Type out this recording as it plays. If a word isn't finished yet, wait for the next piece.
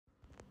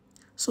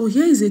So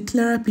here is a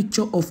clearer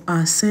picture of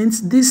our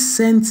scent.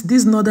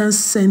 This northern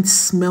scent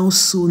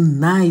smells so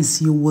nice.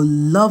 You will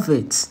love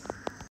it.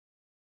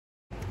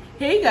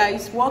 Hey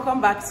guys, welcome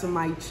back to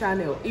my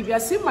channel. If you are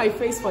seeing my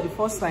face for the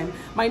first time,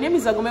 my name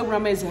is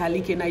OGOM'S,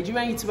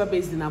 Nigerian YouTuber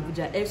based in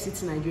Abuja,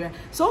 FCT, Nigeria.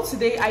 So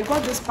today I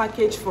got this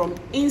package from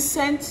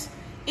Incense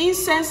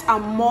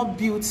and More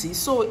Beauty.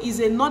 So it's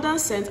a northern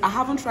scent. I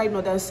haven't tried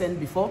northern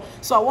scent before,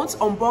 so I want to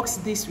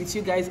unbox this with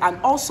you guys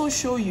and also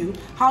show you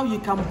how you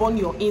can burn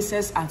your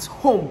incense at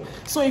home.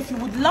 So if you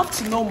would love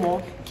to know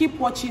more, keep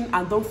watching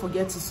and don't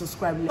forget to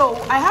subscribe. So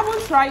I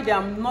haven't tried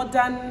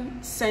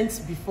northern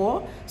scent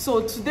before,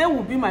 so today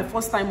will be my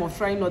first time of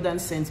trying northern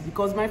scent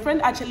because my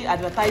friend actually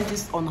advertised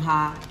this on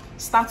her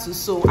status,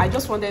 so I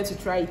just wanted to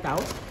try it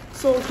out.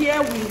 So here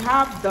we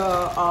have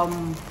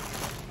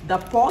the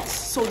pot.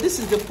 So this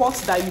is the pot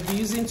that you'll be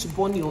using to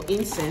burn your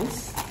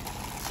incense.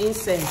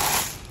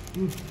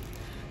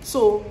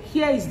 So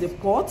here is the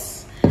pot,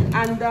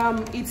 and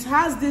it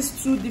has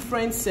these two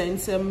different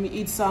scents.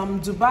 It's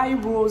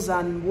Dubai rose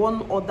and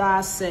one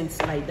other scent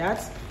like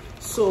that.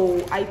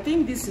 So I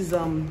think this is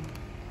I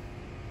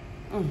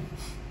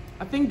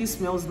think this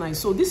smells nice.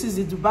 So this is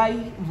the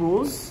Dubai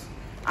rose,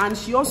 and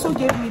she also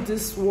gave me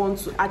this one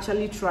to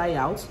actually try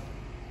out.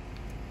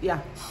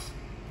 Yeah,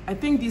 I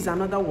think this is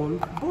another one.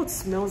 Both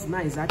smells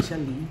nice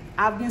actually.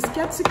 I've been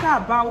skeptical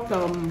about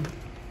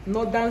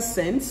northern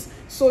scents,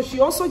 so she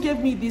also gave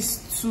me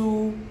these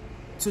two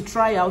to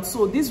try out.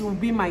 So this will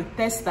be my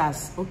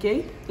testers.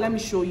 Okay, let me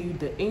show you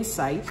the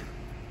inside.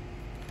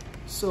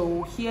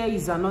 So here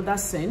is another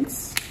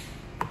scent,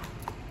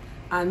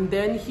 and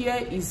then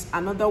here is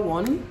another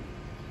one.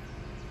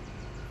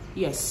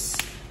 Yes,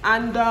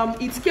 and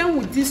it came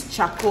with this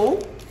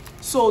charcoal.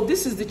 So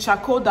this is the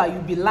charcoal that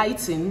you'll be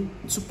lighting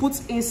to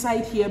put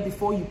inside here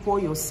before you pour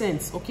your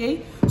scent.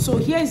 Okay, so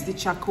here is the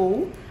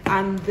charcoal,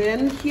 and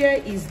then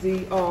here is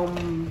the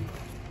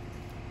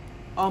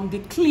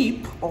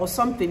clip or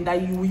something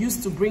that you will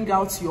use to bring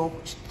out your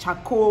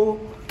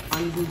charcoal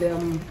and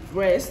the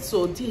rest.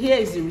 So here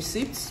is the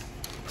receipt.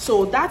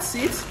 So that's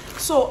it.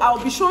 So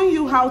I'll be showing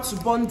you how to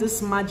burn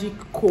this magic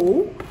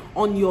coal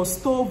on your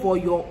stove or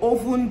your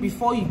oven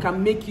before you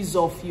can make use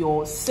of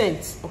your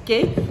scent.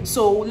 Okay,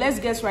 so let's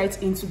get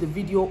right into the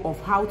video of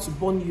how to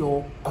burn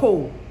your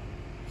coal.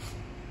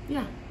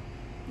 Yeah,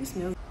 this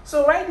smells.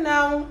 So right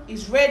now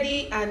it's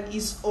ready and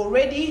it's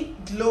already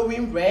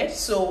glowing red,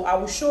 so I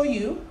will show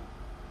you.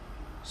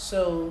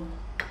 So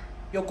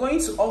you're going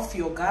to off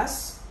your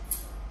gas.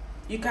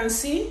 You can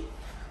see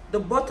the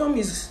bottom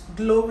is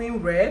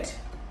glowing red,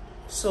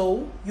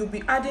 so you'll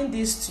be adding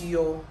this to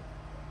your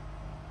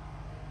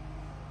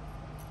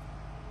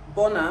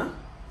burner,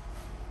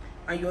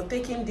 and you're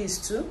taking this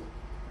too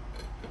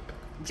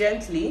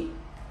gently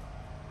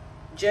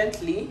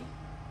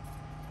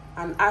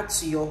and add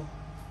to your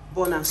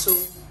burner. So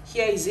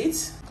here is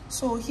it.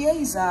 So here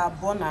is our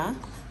burner.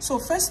 So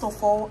first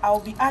of all,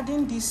 I'll be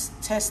adding this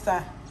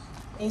tester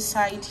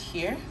inside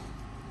here.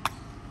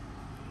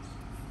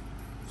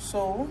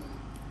 So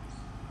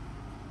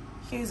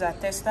here's our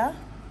tester.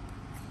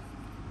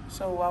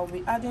 So I'll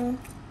be adding,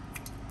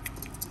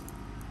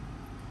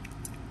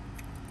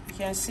 you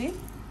can see.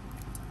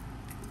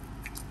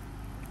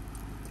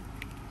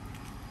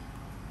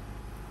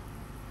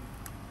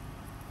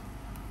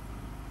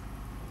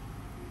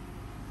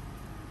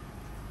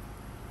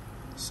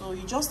 So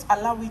you just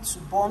allow it to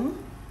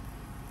burn.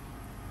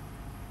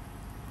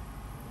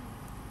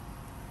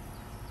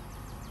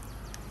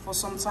 For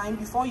some time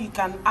before you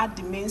can add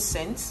the main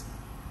scent.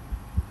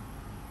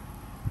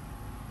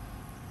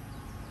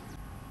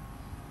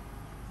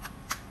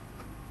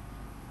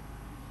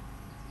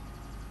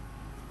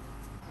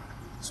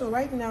 So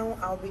right now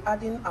I'll be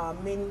adding our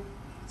main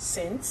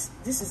scent.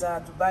 This is our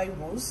Dubai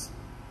rose.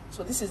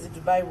 So this is the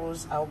Dubai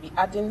rose. I'll be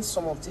adding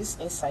some of this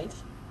inside.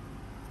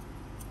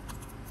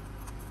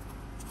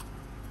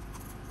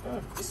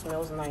 This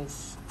smells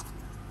nice.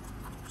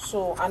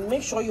 So, and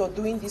make sure you're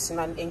doing this in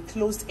an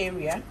enclosed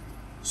area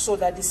so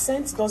that the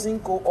scent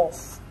doesn't go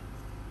off.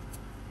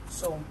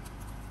 So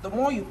the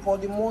more you pour,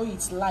 the more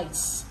it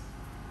lights.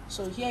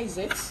 So here is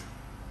it.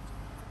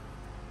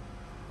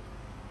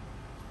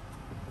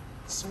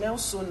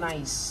 Smells so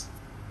nice.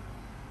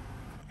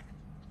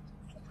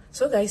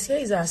 So guys, here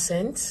is our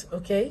scent.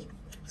 Okay,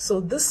 so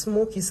this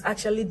smoke is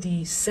actually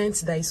the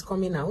scent that is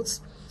coming out.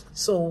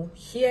 So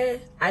here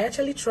I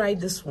actually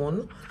tried this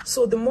one.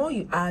 So the more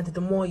you add,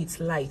 the more it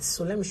lights.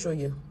 So let me show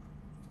you.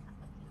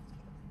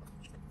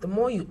 The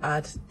more you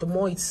add, the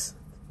more it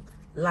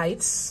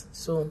lights.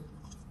 So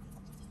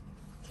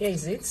here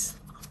is it.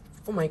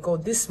 Oh my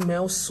god, this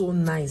smells so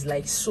nice,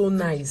 like so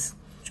nice,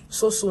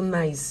 so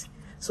nice.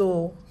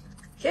 So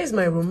here's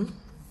my room.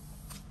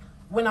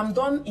 When I'm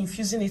done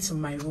infusing it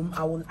in my room,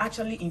 I will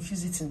actually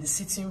infuse it in the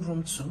sitting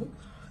room too.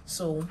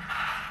 So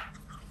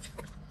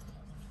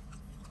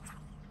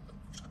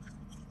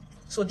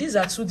these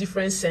are two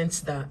different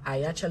scents that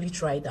I actually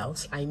tried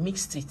out. I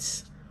mixed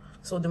it.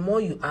 So the more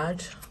you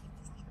add,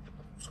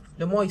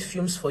 the more it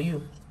fumes for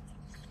you.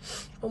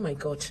 Oh my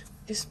god,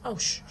 this,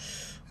 ouch.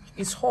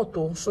 It's hot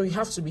though, so you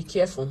have to be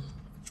careful.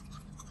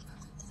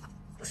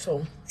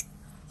 So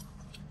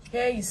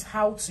here is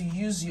how to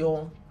use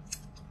your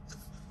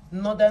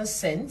northern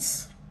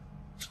scents.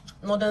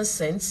 Northern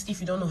scents, if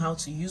you don't know how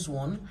to use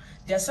one.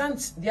 Their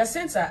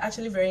scents are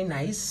actually very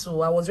nice.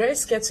 So I was very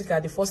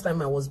skeptical the first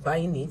time I was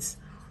buying it.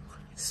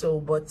 So,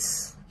 but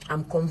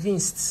I'm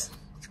convinced.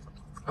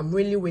 I'm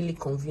really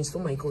convinced. Oh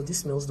my god, this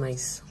smells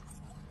nice.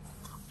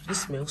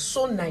 This smells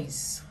so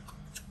nice.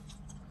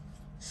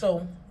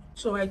 So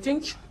I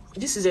think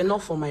this is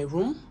enough for my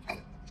room.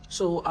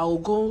 So I'll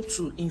go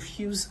to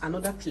infuse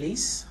another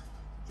place.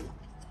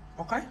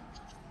 Okay.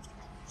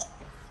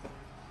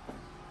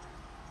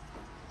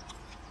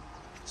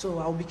 So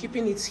I'll be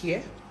keeping it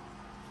here.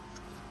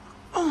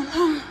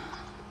 Oh.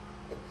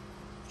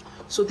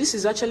 So this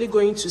is actually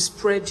going to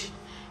spread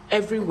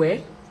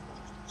everywhere,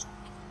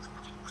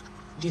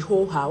 the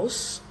whole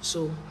house.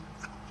 So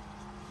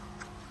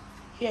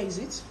here is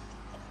it.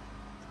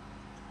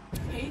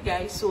 Hey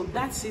guys, so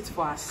that's it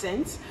for our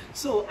scent.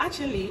 So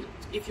actually,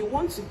 if you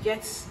want to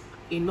get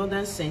a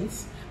northern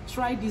scent,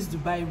 try this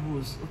Dubai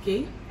Rose.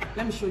 Okay,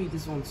 let me show you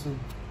this one too.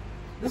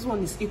 This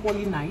one is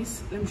equally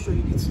nice. Let me show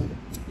you this one.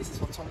 This is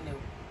for thumbnail.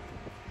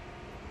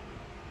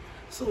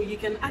 So you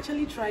can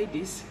actually try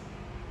this.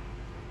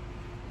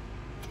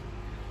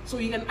 So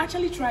you can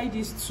actually try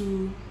these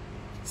two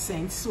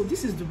scents. So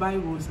this is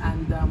Dubai Rose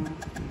and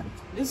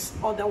this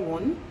other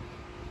one.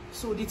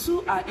 So the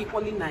two are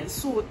equally nice.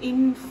 So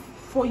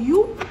for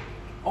you,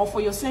 or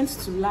for your scent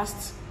to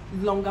last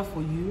longer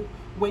for you,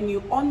 when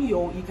you on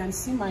you can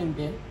see mine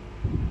there.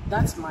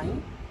 That's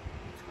mine.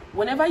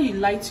 Whenever you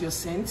light your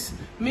scent,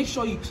 make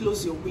sure you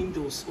close your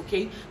windows,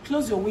 okay?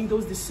 Close your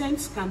windows. The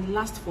scent can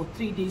last for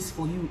 3 days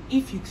for you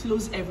if you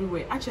close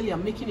everywhere. Actually,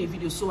 I'm making a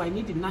video, so I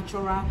need the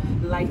natural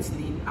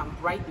lighting and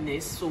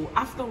brightness. So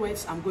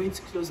afterwards, I'm going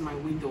to close my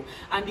window.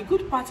 And the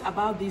good part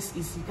about this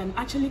is you can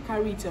actually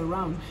carry it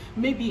around.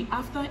 Maybe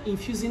after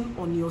infusing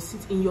on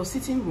in your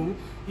sitting room,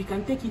 you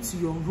can take it to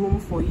your room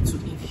for it to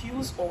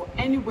infuse, or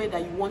anywhere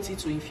that you want it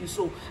to infuse.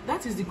 So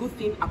that is the good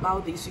thing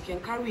about this. You can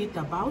carry it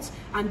about,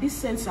 and these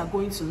scents are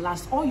going to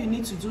last. All you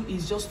need to do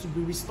is just to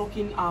be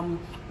restocking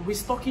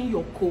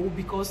your coal,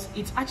 because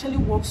it actually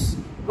works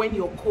when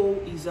your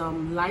coal is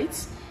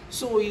light.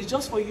 So it's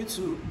just for you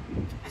to,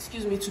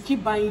 to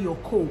keep buying your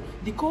coal.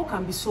 The coal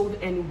can be sold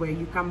anywhere.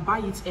 You can buy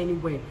it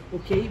anywhere,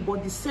 okay?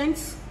 But the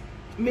scents,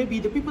 maybe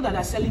the people that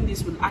are selling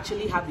this will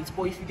actually have it,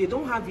 but if they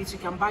don't have it, you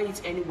can buy it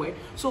anywhere.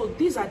 So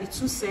these are the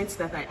two scents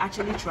that I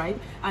actually tried,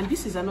 and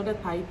this is another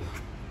type.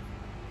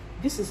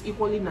 This is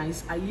equally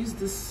nice. I use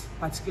this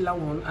particular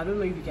one. I don't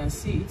know if you can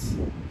see it.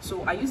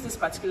 So I use this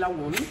particular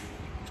one,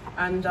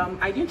 and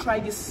I didn't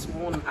try this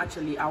one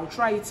actually. I'll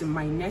try it in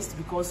my nest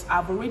because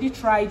I've already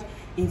tried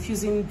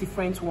infusing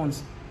different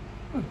ones.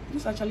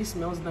 This actually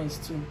smells nice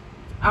too.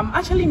 I'm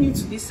actually new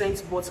to this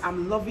scent, but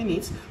I'm loving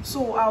it.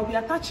 So I'll be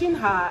attaching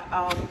her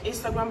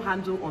Instagram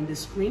handle on the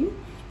screen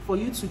for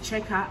you to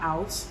check her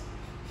out.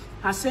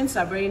 Her scents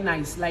are very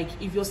nice. Like,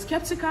 if you're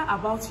skeptical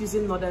about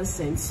using northern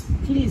scents,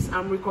 please,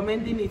 I'm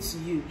recommending it to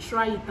you.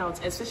 Try it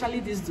out,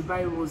 especially this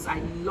Dubai Rose. I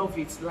love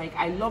it. Like,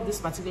 I love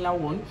this particular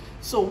one.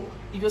 So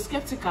if you're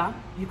skeptical,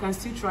 you can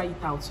still try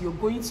it out. You're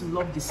going to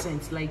love the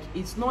scent. Like,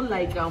 it's not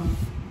like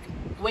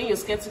when you're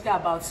skeptical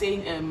about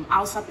saying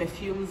Hausa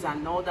perfumes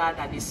and all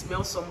that they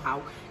smell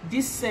somehow.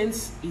 This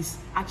scent is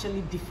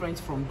actually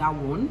different from that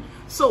one.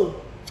 So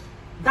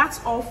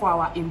that's all for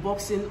our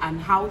unboxing and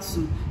how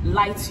to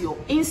light your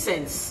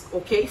incense,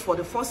 okay, for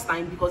the first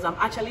time, because I'm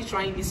actually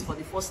trying this for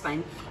the first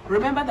time.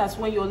 Remember that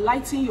when you're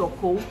lighting your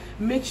coal,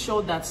 make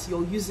sure that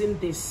you're using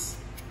this,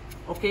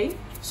 okay?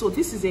 So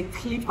this is a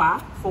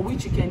clipper for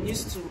which you can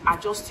use to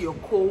adjust your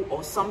coal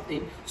or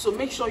something. So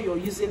make sure you're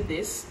using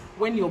this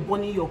when you're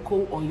burning your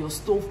coal on your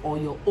stove or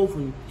your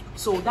oven.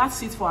 So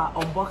that's it for our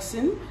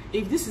unboxing.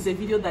 If this is a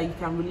video that you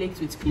can relate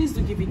with, please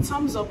do give it a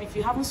thumbs up. If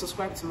you haven't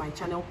subscribed to my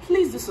channel,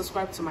 please do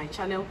subscribe to my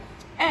channel,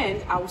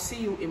 and I will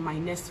see you in my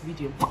next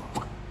video.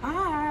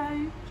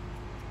 Bye.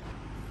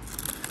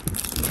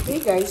 Hey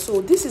guys,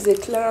 so this is a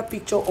clearer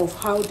picture of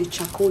how the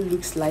charcoal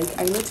looks like.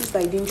 I noticed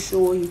I didn't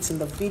show it in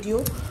the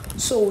video.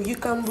 So you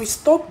can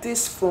restock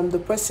this from the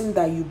person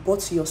that you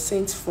bought your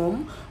scent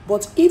from,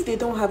 but if they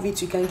don't have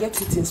it, you can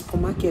get it in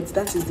supermarkets.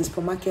 That is the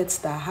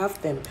supermarkets that have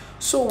them.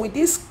 So with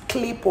this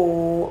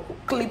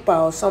clipper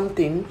or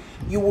something,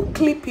 you will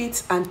clip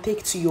it and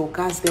take to your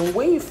gas. Then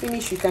when you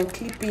finish, you can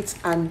clip it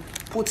and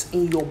put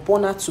in your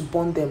burner to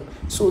burn them.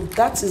 So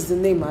that is the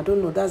name. I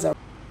don't know, that's a...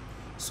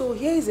 So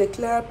here is a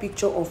clearer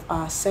picture of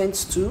our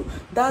scents too.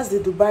 That's the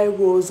Dubai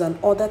Rose and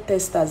other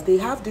testers. They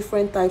have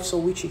different types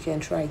of which you can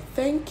try.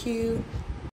 Thank you.